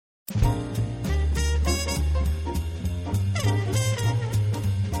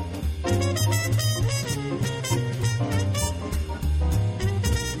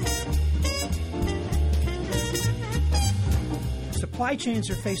supply chains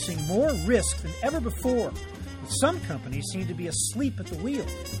are facing more risk than ever before. Some companies seem to be asleep at the wheel.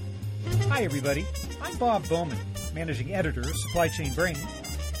 Hi, everybody. I'm Bob Bowman, Managing Editor of Supply Chain Brain,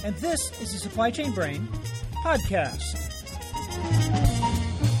 and this is the Supply Chain Brain podcast.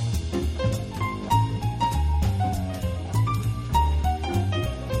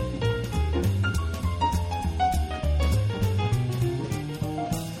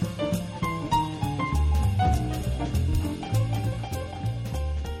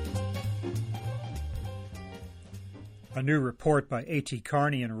 A new report by A.T.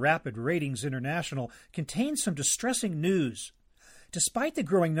 Kearney and Rapid Ratings International contains some distressing news. Despite the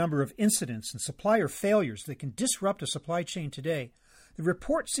growing number of incidents and supplier failures that can disrupt a supply chain today, the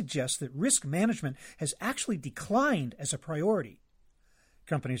report suggests that risk management has actually declined as a priority.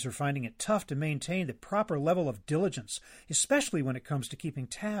 Companies are finding it tough to maintain the proper level of diligence, especially when it comes to keeping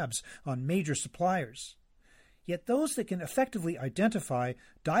tabs on major suppliers. Yet those that can effectively identify,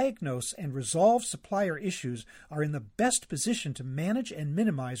 diagnose, and resolve supplier issues are in the best position to manage and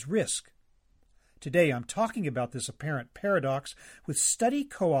minimize risk. Today I'm talking about this apparent paradox with study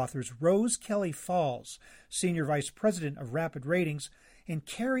co-authors Rose Kelly Falls, Senior Vice President of Rapid Ratings, and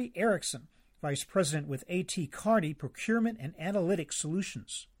Carrie Ericson, Vice President with A.T. Kearney Procurement and Analytic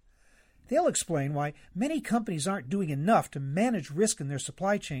Solutions. They'll explain why many companies aren't doing enough to manage risk in their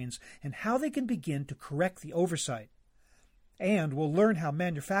supply chains and how they can begin to correct the oversight. And we'll learn how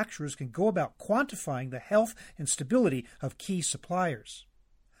manufacturers can go about quantifying the health and stability of key suppliers.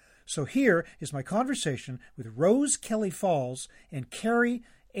 So here is my conversation with Rose Kelly Falls and Carrie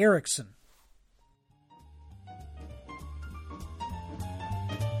Ericson.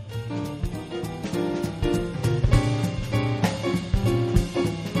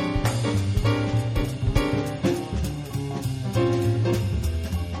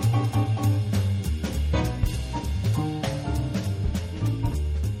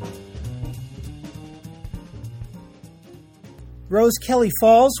 Rose Kelly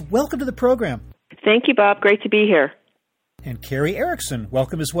Falls, welcome to the program. Thank you, Bob. Great to be here. And Carrie Ericson,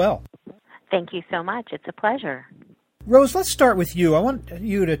 welcome as well. Thank you so much. It's a pleasure. Rose, let's start with you. I want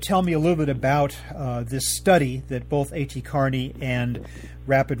you to tell me a little bit about this study that both A.T. Kearney and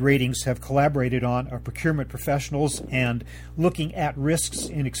Rapid Ratings have collaborated on, our procurement professionals, and looking at risks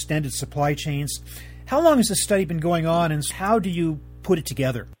in extended supply chains. How long has this study been going on, and how do you put it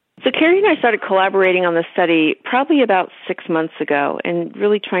together? So Carrie and I started collaborating on this study probably about 6 months ago and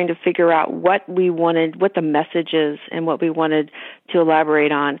really trying to figure out what we wanted, what the message is, and what we wanted to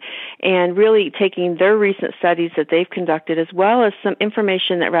elaborate on. And really taking their recent studies that they've conducted as well as some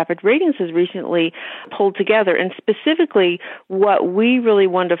information that Rapid Ratings has recently pulled together. And specifically what we really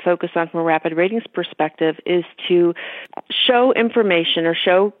wanted to focus on from a Rapid Ratings perspective is to show information or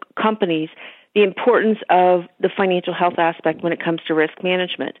show companies the importance of the financial health aspect when it comes to risk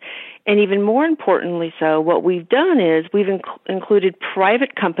management. And even more importantly so, what we've done is we've included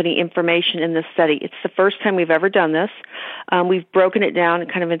private company information in this study. It's the first time we've ever done this. We've broken it down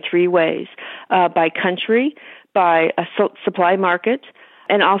kind of in three ways, by country, by a supply market,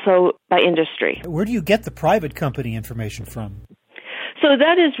 and also by industry. Where do you get the private company information from? So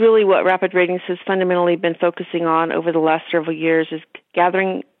that is really what Rapid Ratings has fundamentally been focusing on over the last several years, is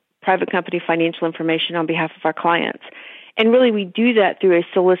gathering private company financial information on behalf of our clients. And really we do that through a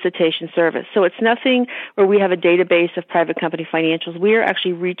solicitation service. So it's nothing where we have a database of private company financials. We are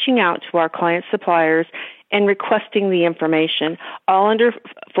actually reaching out to our client suppliers and requesting the information, all under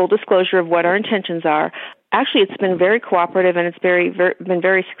full disclosure of what our intentions are. Actually, it's been very cooperative, and it's been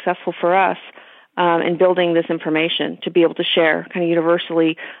very successful for us in building this information to be able to share kind of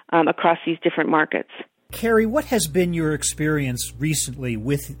universally across these different markets. Carrie, what has been your experience recently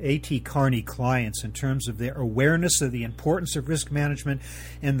with A.T. Kearney clients in terms of their awareness of the importance of risk management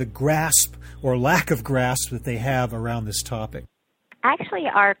and the grasp or lack of grasp that they have around this topic? Actually,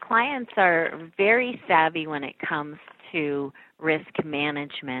 our clients are very savvy when it comes to risk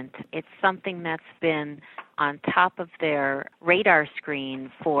management. It's something that's been on top of their radar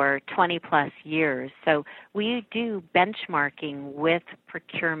screen for 20-plus years. So we do benchmarking with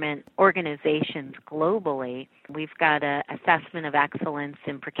procurement organizations globally. We've got an Assessment of Excellence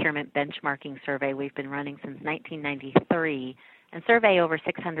in Procurement Benchmarking survey we've been running since 1993, and survey over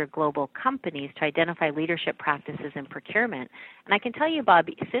 600 global companies to identify leadership practices in procurement. And I can tell you, Bob,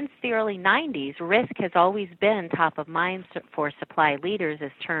 since the early 90s, risk has always been top of mind for supply leaders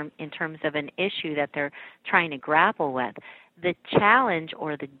in terms of an issue that they're trying to grapple with. The challenge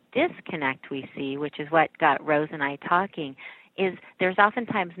or the disconnect we see, which is what got Rose and I talking, is there's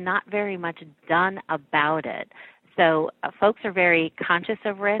oftentimes not very much done about it. So folks are very conscious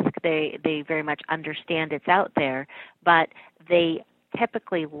of risk. They very much understand it's out there, but they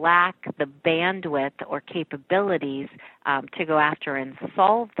typically lack the bandwidth or capabilities to go after and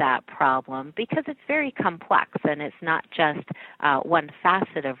solve that problem because it's very complex and it's not just one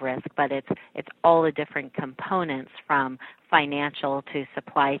facet of risk, but it's all the different components from financial to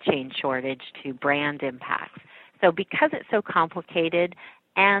supply chain shortage to brand impacts. So because it's so complicated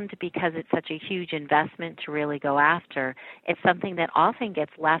and because it's such a huge investment to really go after, it's something that often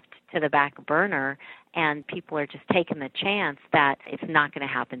gets left to the back burner and people are just taking the chance that it's not going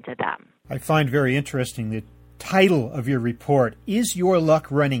to happen to them. I find very interesting the title of your report, Is Your Luck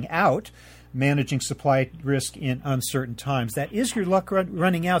Running Out? Managing Supply Risk in Uncertain Times. That is your luck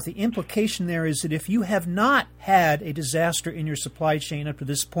running out. The implication there is that if you have not had a disaster in your supply chain up to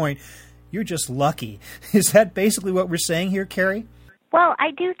this point, you're just lucky. Is that basically what we're saying here, Carrie? Well,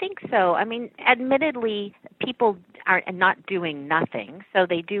 I do think so. I mean, admittedly, people are not doing nothing. So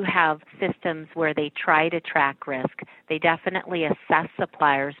they do have systems where they try to track risk. They definitely assess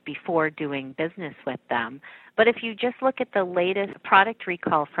suppliers before doing business with them. But if you just look at the latest product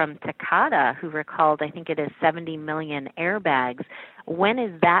recall from Takata, who recalled, I think it is 70 million airbags, when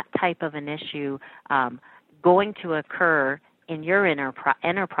is that type of an issue going to occur in your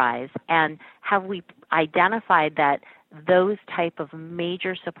enterprise? And have we identified that those type of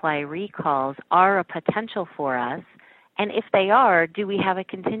major supply recalls are a potential for us? And if they are, do we have a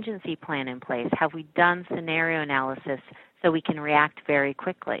contingency plan in place? Have we done scenario analysis so we can react very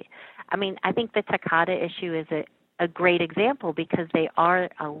quickly? I mean, I think the Takata issue is a great example because they are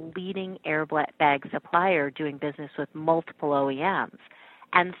a leading airbag supplier doing business with multiple OEMs.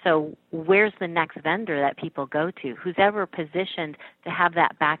 And so where's the next vendor that people go to? Who's ever positioned to have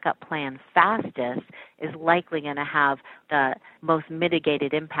that backup plan fastest is likely going to have the most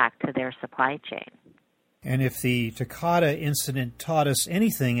mitigated impact to their supply chain. And if the Takata incident taught us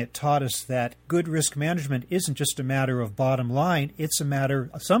anything, it taught us that good risk management isn't just a matter of bottom line, it's a matter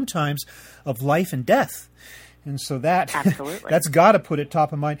sometimes of life and death. And so that's got to put it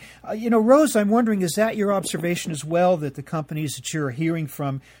top of mind. Rose, I'm wondering, is that your observation as well, that the companies that you're hearing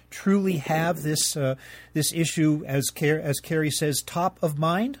from truly have this issue, as Carrie says, top of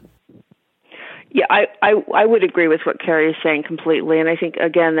mind? Yeah, I would agree with what Carrie is saying completely. And I think,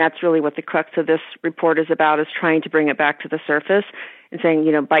 again, that's really what the crux of this report is about, is trying to bring it back to the surface and saying,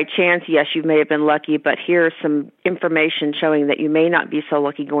 by chance, yes, you may have been lucky, but here's some information showing that you may not be so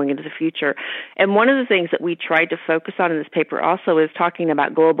lucky going into the future. And one of the things that we tried to focus on in this paper also is talking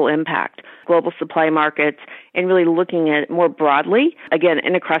about global impact, global supply markets, and really looking at it more broadly, again,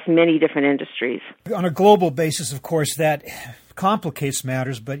 and across many different industries. On a global basis, of course, that complicates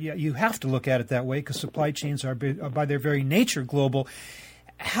matters, but you have to look at it that way because supply chains are by their very nature global.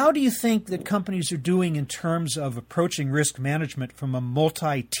 How do you think that companies are doing in terms of approaching risk management from a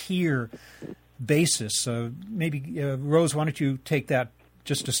multi-tier basis? Maybe, Rose, why don't you take that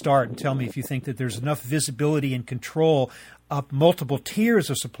just to start and tell me if you think that there's enough visibility and control of multiple tiers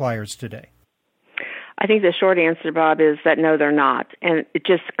of suppliers today? I think the short answer, Bob, is that no, they're not. And it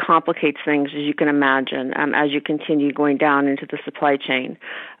just complicates things, as you can imagine, as you continue going down into the supply chain.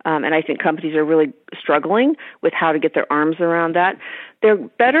 And I think companies are really struggling with how to get their arms around that. They're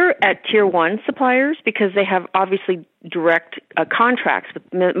better at Tier 1 suppliers because they have obviously direct contracts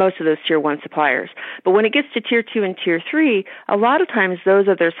with most of those Tier 1 suppliers. But when it gets to Tier 2 and Tier 3, a lot of times those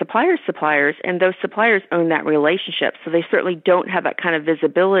are their suppliers, and those suppliers own that relationship. So they certainly don't have that kind of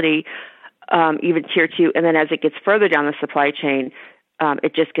visibility, even Tier 2. And then as it gets further down the supply chain,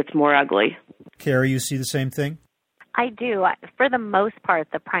 it just gets more ugly. Carrie, you see the same thing? I do. For the most part,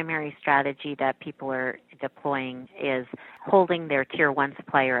 the primary strategy that people are deploying is holding their Tier 1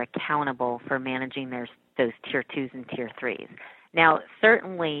 supplier accountable for managing those Tier 2s and Tier 3s. Now,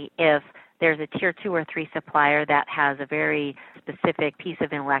 certainly if there's a Tier 2 or 3 supplier that has a very specific piece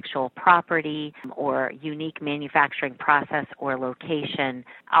of intellectual property or unique manufacturing process or location,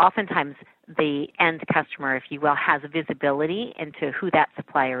 oftentimes the end customer, if you will, has visibility into who that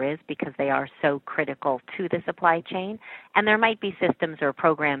supplier is because they are so critical to the supply chain. And there might be systems or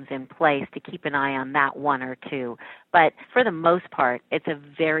programs in place to keep an eye on that one or two. But for the most part, it's a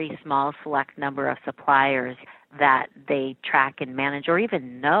very small select number of suppliers that they track and manage or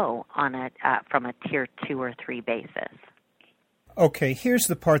even know on from a Tier 2 or 3 basis. Okay, here's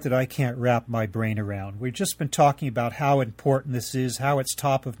the part that I can't wrap my brain around. We've just been talking about how important this is, how it's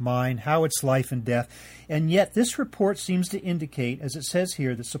top of mind, how it's life and death, and yet this report seems to indicate, as it says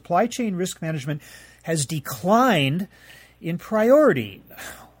here, that supply chain risk management has declined in priority.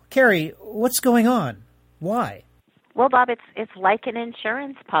 Carrie, what's going on? Why? Well, Bob, it's like an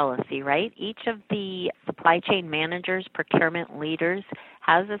insurance policy, right? Each of the supply chain managers, procurement leaders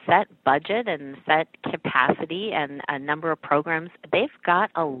has a set budget and set capacity and a number of programs. They've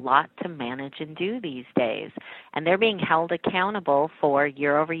got a lot to manage and do these days, and they're being held accountable for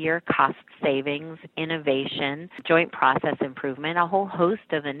year-over-year cost savings, innovation, joint process improvement, a whole host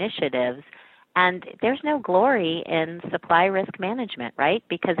of initiatives. And there's no glory in supply risk management, right?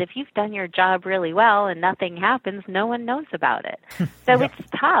 Because if you've done your job really well and nothing happens, no one knows about it. So yeah. It's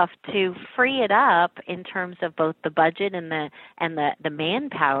tough to free it up in terms of both the budget and the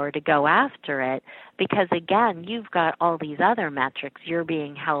manpower to go after it, because again, you've got all these other metrics you're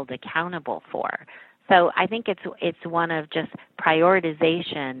being held accountable for. So I think it's one of just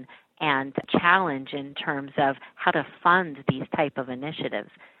prioritization and challenge in terms of how to fund these type of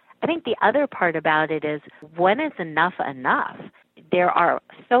initiatives. I think the other part about it is, when is enough enough? There are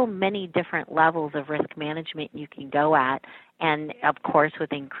so many different levels of risk management you can go at, and of course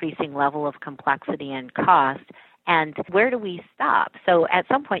with increasing level of complexity and cost. And where do we stop? So at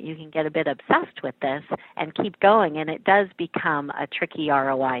some point you can get a bit obsessed with this and keep going, and it does become a tricky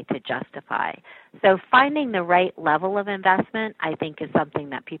ROI to justify. So finding the right level of investment, I think, is something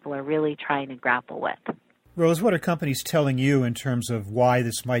that people are really trying to grapple with. Rose, what are companies telling you in terms of why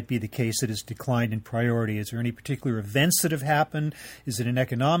this might be the case that it's declined in priority? Is there any particular events that have happened? Is it an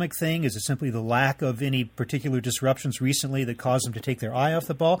economic thing? Is it simply the lack of any particular disruptions recently that caused them to take their eye off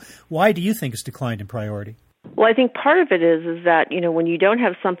the ball? Why do you think it's declined in priority? Well, I think part of it is that, when you don't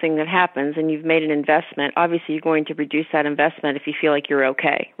have something that happens and you've made an investment, obviously you're going to reduce that investment if you feel like you're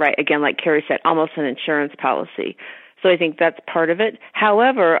okay, right? Again, like Carrie said, almost an insurance policy. So I think that's part of it.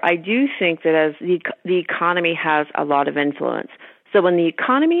 However, I do think that as the economy has a lot of influence. So when the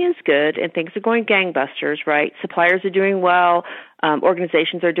economy is good and things are going gangbusters, right, suppliers are doing well,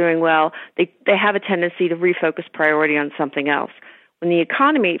 organizations are doing well, they have a tendency to refocus priority on something else. When the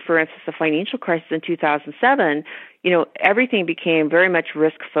economy, for instance, the financial crisis in 2007, everything became very much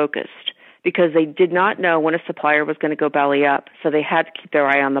risk-focused because they did not know when a supplier was going to go belly up, so they had to keep their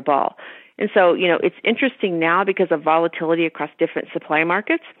eye on the ball. And so, it's interesting now because of volatility across different supply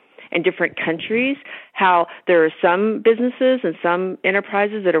markets and different countries, how there are some businesses and some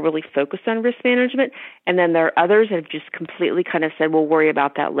enterprises that are really focused on risk management, and then there are others that have just completely kind of said, we'll worry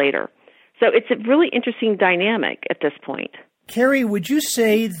about that later. So it's a really interesting dynamic at this point. Carrie, would you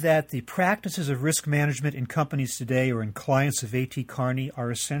say that the practices of risk management in companies today or in clients of A.T. Kearney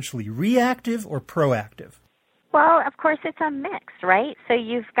are essentially reactive or proactive? Well, of course, it's a mix, right? So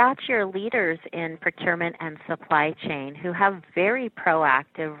you've got your leaders in procurement and supply chain who have very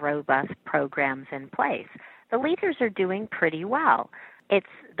proactive, robust programs in place. The leaders are doing pretty well. It's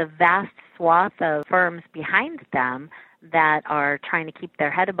the vast swath of firms behind them that are trying to keep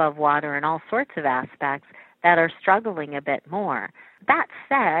their head above water in all sorts of aspects that are struggling a bit more. That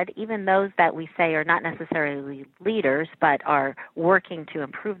said, even those that we say are not necessarily leaders but are working to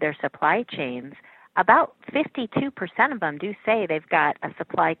improve their supply chains, about 52% of them do say they've got a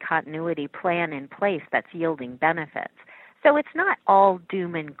supply continuity plan in place that's yielding benefits. So it's not all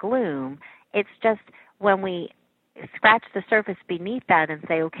doom and gloom. It's just when we scratch the surface beneath that and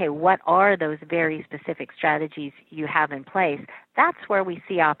say, okay, what are those very specific strategies you have in place? That's where we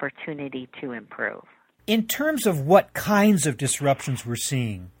see opportunity to improve. In terms of what kinds of disruptions we're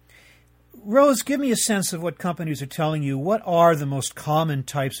seeing, Rose, give me a sense of what companies are telling you. What are the most common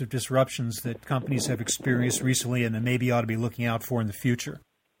types of disruptions that companies have experienced recently and that maybe ought to be looking out for in the future?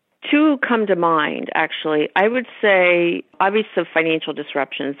 Two come to mind, actually. I would say, obviously, financial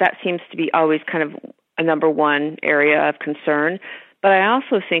disruptions. That seems to be always kind of a number one area of concern. But I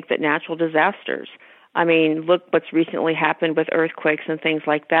also think that natural disasters. I mean, look what's recently happened with earthquakes and things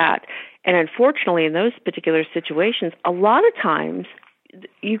like that. And unfortunately, in those particular situations, a lot of times,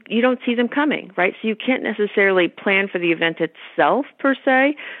 you don't see them coming, right? So you can't necessarily plan for the event itself per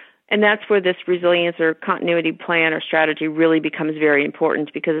se, and that's where this resilience or continuity plan or strategy really becomes very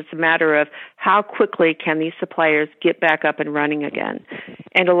important, because it's a matter of how quickly can these suppliers get back up and running again.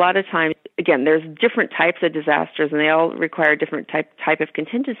 And a lot of times, again, there's different types of disasters, and they all require different type of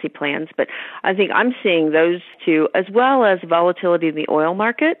contingency plans, but I think I'm seeing those two, as well as volatility in the oil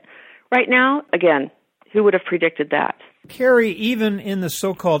market right now. Again, who would have predicted that? Carrie, even in the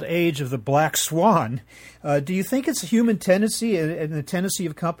so-called age of the black swan, do you think it's a human tendency and the tendency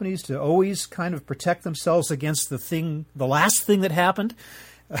of companies to always kind of protect themselves against the last thing that happened?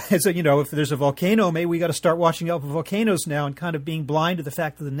 So, if there's a volcano, maybe we got to start watching out for volcanoes now and kind of being blind to the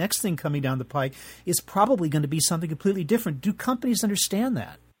fact that the next thing coming down the pike is probably going to be something completely different. Do companies understand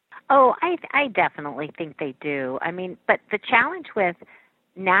that? Oh, I definitely think they do. I mean, but the challenge with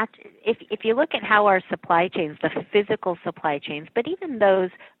if you look at how our supply chains, the physical supply chains, but even those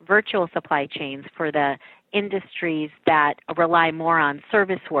virtual supply chains for the industries that rely more on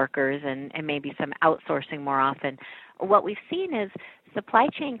service workers and maybe some outsourcing more often, what we've seen is supply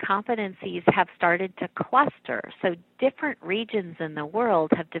chain competencies have started to cluster. So different regions in the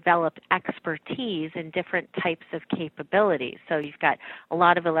world have developed expertise in different types of capabilities. So you've got a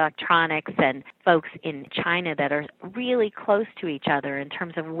lot of electronics and folks in China that are really close to each other in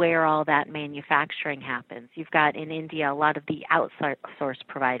terms of where all that manufacturing happens. You've got in India a lot of the outsourced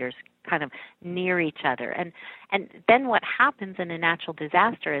providers kind of near each other. And then what happens in a natural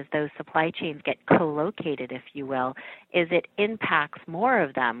disaster is those supply chains get co-located, if you will, is it impacts more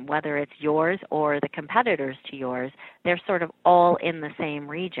of them, whether it's yours or the competitors to yours. They're sort of all in the same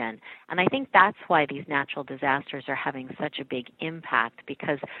region. And I think that's why these natural disasters are having such a big impact,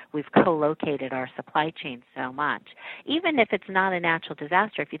 because we've co-located our supply chain so much. Even if it's not a natural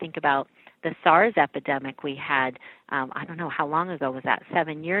disaster, if you think about the SARS epidemic we had, I don't know how long ago was that,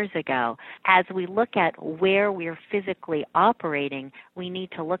 7 years ago. As we look at where we're physically operating, we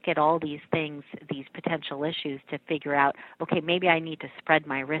need to look at all these things, these potential issues, to figure out, okay, maybe I need to spread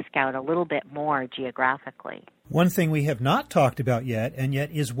my risk out a little bit more geographically. One thing we have not talked about yet, and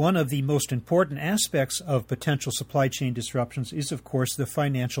yet is one of the most important aspects of potential supply chain disruptions, is, of course, the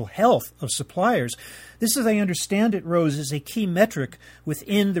financial health of suppliers. This, as I understand it, Rose, is a key metric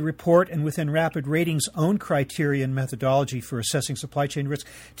within the report and within Rapid Ratings' own criteria and methodology for assessing supply chain risk.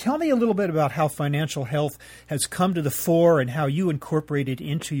 Tell me a little bit about how financial health has come to the fore and how you incorporate it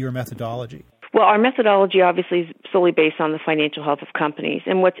into your methodology. Well, our methodology obviously is solely based on the financial health of companies.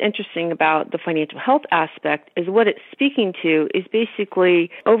 And what's interesting about the financial health aspect is what it's speaking to is basically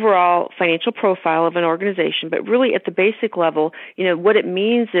overall financial profile of an organization, but really at the basic level, what it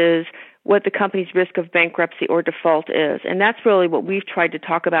means is what the company's risk of bankruptcy or default is. And that's really what we've tried to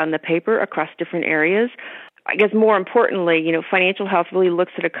talk about in the paper across different areas. I guess more importantly, financial health really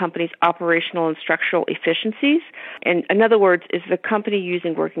looks at a company's operational and structural efficiencies. And in other words, is the company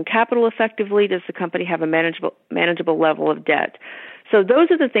using working capital effectively? Does the company have a manageable level of debt? So those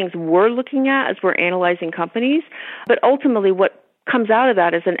are the things we're looking at as we're analyzing companies. But ultimately, what comes out of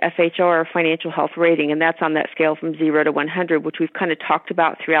that is an FHR, or financial health rating, and that's on that scale from 0 to 100, which we've kind of talked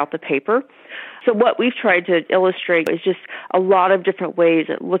about throughout the paper. So what we've tried to illustrate is just a lot of different ways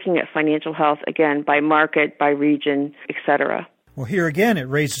of looking at financial health, again, by market, by region, et cetera. Well, here again, it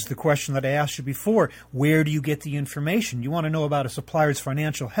raises the question that I asked you before. Where do you get the information? You want to know about a supplier's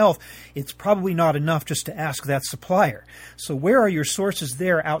financial health. It's probably not enough just to ask that supplier. So where are your sources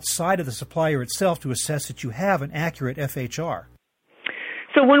there outside of the supplier itself to assess that you have an accurate FHR?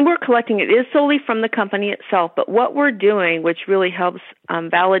 So when we're collecting it is solely from the company itself, but what we're doing, which really helps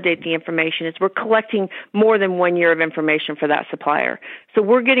validate the information, is we're collecting more than 1 year of information for that supplier. So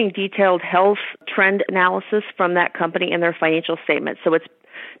we're getting detailed health trend analysis from that company and their financial statements. So it's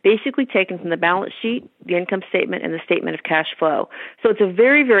basically taken from the balance sheet, the income statement, and the statement of cash flow. So it's a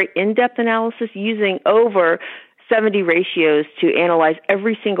very, very in-depth analysis using over 70 ratios to analyze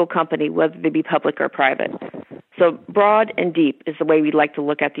every single company, whether they be public or private. So broad and deep is the way we'd like to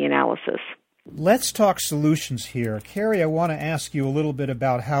look at the analysis. Let's talk solutions here. Carrie, I want to ask you a little bit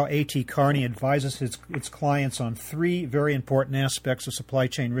about how A.T. Kearney advises its clients on three very important aspects of supply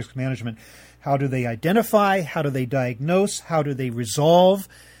chain risk management. How do they identify? How do they diagnose? How do they resolve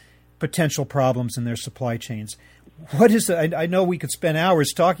potential problems in their supply chains? I know we could spend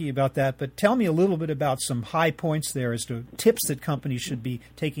hours talking about that, but tell me a little bit about some high points there as to tips that companies should be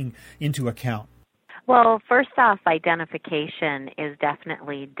taking into account. Well, first off, identification is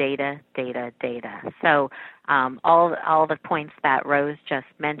definitely data. So all the points that Rose just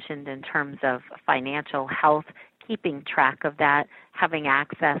mentioned in terms of financial health, keeping track of that, having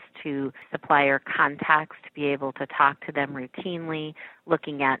access to supplier contacts to be able to talk to them routinely,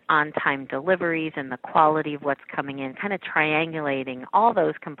 looking at on-time deliveries and the quality of what's coming in, kind of triangulating all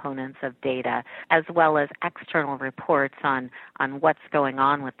those components of data, as well as external reports on what's going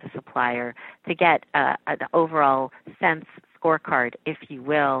on with the supplier to get an overall sense scorecard, if you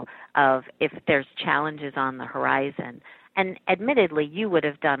will, of if there's challenges on the horizon. And admittedly, you would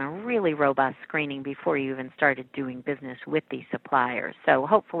have done a really robust screening before you even started doing business with these suppliers. So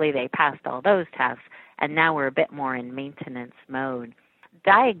hopefully they passed all those tests, and now we're a bit more in maintenance mode.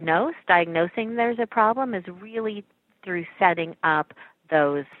 Diagnosing there's a problem is really through setting up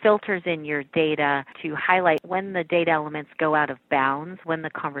those filters in your data to highlight when the data elements go out of bounds, when the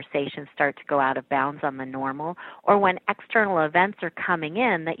conversations start to go out of bounds on the normal, or when external events are coming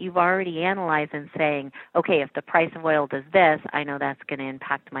in that you've already analyzed and saying, okay, if the price of oil does this, I know that's going to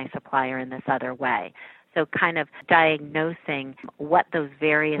impact my supplier in this other way. So kind of diagnosing what those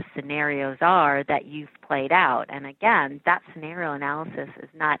various scenarios are that you've played out. And again, that scenario analysis is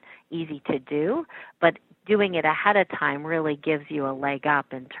not easy to do, but doing it ahead of time really gives you a leg up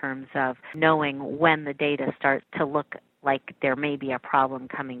in terms of knowing when the data starts to look like there may be a problem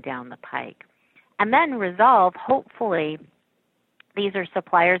coming down the pike. And then resolve, hopefully, these are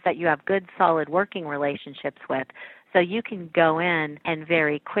suppliers that you have good, solid working relationships with, so you can go in and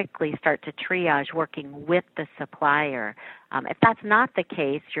very quickly start to triage working with the supplier. If that's not the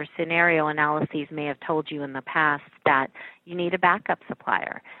case, your scenario analyses may have told you in the past that you need a backup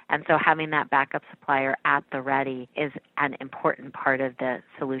supplier. And so having that backup supplier at the ready is an important part of the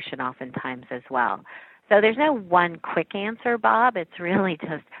solution oftentimes as well. So there's no one quick answer, Bob. It's really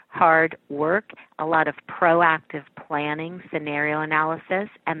just hard work, a lot of proactive planning, scenario analysis,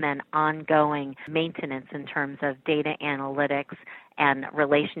 and then ongoing maintenance in terms of data analytics and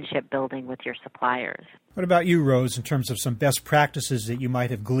relationship building with your suppliers. What about you, Rose, in terms of some best practices that you might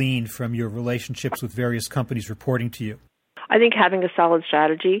have gleaned from your relationships with various companies reporting to you? I think having a solid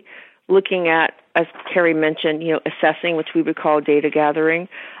strategy, looking at, as Carrie mentioned, assessing, which we would call data gathering,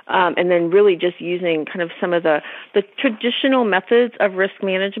 and then really just using kind of some of the traditional methods of risk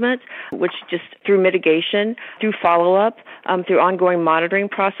management, which just through mitigation, through follow-up, through ongoing monitoring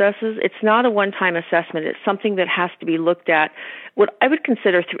processes. It's not a one-time assessment. It's something that has to be looked at, what I would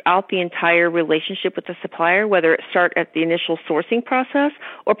consider throughout the entire relationship with the supplier, whether it starts at the initial sourcing process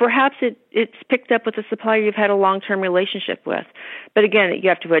or perhaps it's picked up with a supplier you've had a long-term relationship with. But again, you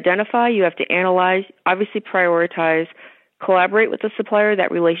have to identify, you have to analyze, obviously prioritize, collaborate with the supplier,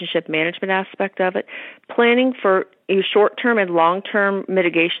 that relationship management aspect of it, planning for short-term and long-term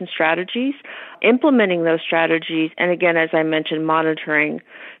mitigation strategies, implementing those strategies, and again, as I mentioned, monitoring.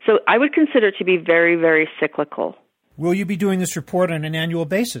 So I would consider it to be very, very cyclical. Will you be doing this report on an annual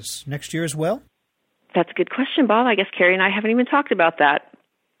basis next year as well? That's a good question, Bob. I guess Carrie and I haven't even talked about that.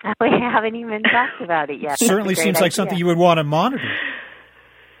 We haven't even talked about it yet. Certainly seems like something you would want to monitor.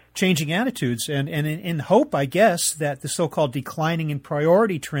 Changing attitudes, and in hope, I guess, that the so-called declining in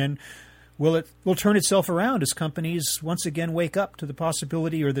priority trend will turn itself around as companies once again wake up to the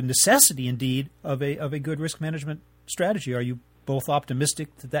possibility or the necessity, indeed, of a good risk management strategy. Are you both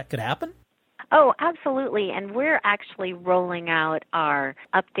optimistic that that could happen? Oh, absolutely. And we're actually rolling out our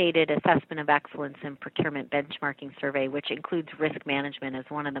updated Assessment of Excellence in Procurement Benchmarking Survey, which includes risk management as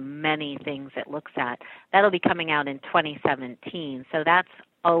one of the many things it looks at. That'll be coming out in 2017. So that's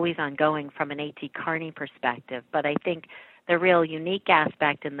always ongoing from an AT Kearney perspective. But I think the real unique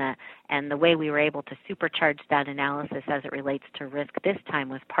aspect and the way we were able to supercharge that analysis as it relates to risk this time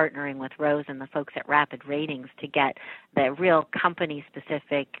was partnering with Rose and the folks at Rapid Ratings to get the real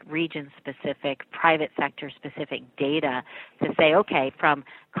company-specific, region-specific, private sector-specific data to say, okay, from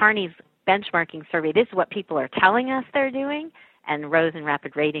Kearney's benchmarking survey, this is what people are telling us they're doing, and Rose and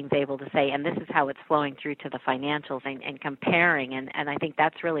Rapid Ratings able to say, and this is how it's flowing through to the financials and comparing. And I think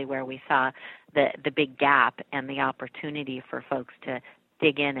that's really where we saw the big gap and the opportunity for folks to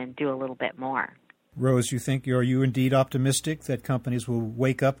dig in and do a little bit more. Rose, are you indeed optimistic that companies will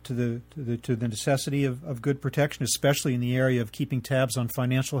wake up to the necessity of good protection, especially in the area of keeping tabs on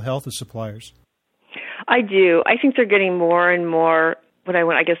financial health of suppliers? I do. I think they're getting more and more,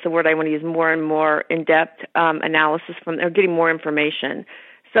 I guess the word I want to use, more and more in-depth analysis they're getting more information.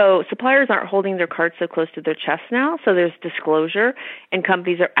 So suppliers aren't holding their cards so close to their chest now, so there's disclosure, and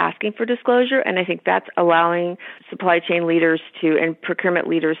companies are asking for disclosure, and I think that's allowing supply chain leaders and procurement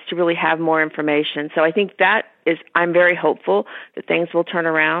leaders to really have more information. So I think I'm very hopeful that things will turn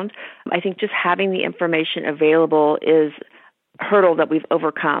around. I think just having the information available is a hurdle that we've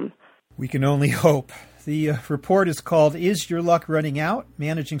overcome. We can only hope. The report is called Is Your Luck Running Out?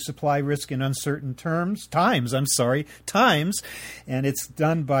 Managing Supply Risk in Uncertain Times, and it's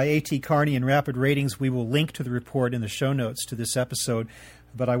done by AT Kearney and Rapid Ratings. We will link to the report in the show notes to this episode,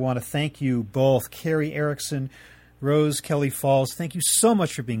 but I want to thank you both, Carrie Ericson, Rose Kelly Falls. Thank you so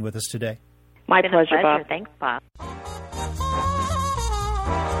much for being with us today. My pleasure, Bob. Thanks, Bob.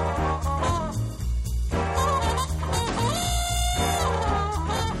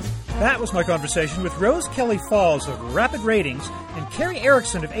 That was my conversation with Rose Kelly Falls of Rapid Ratings and Carrie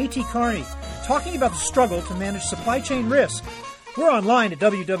Ericson of AT Kearney, talking about the struggle to manage supply chain risk. We're online at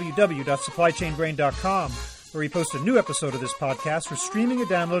www.supplychainbrain.com, where we post a new episode of this podcast for streaming or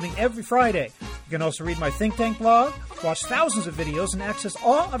downloading every Friday. You can also read my think tank blog, watch thousands of videos, and access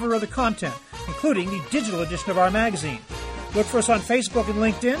all of our other content, including the digital edition of our magazine. Look for us on Facebook and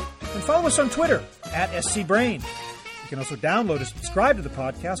LinkedIn, and follow us on Twitter @SCBrain. You can also download and subscribe to the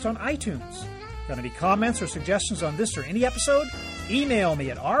podcast on iTunes. Got any comments or suggestions on this or any episode? Email me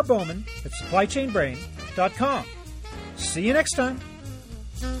at rbowman@supplychainbrain.com. See you next time.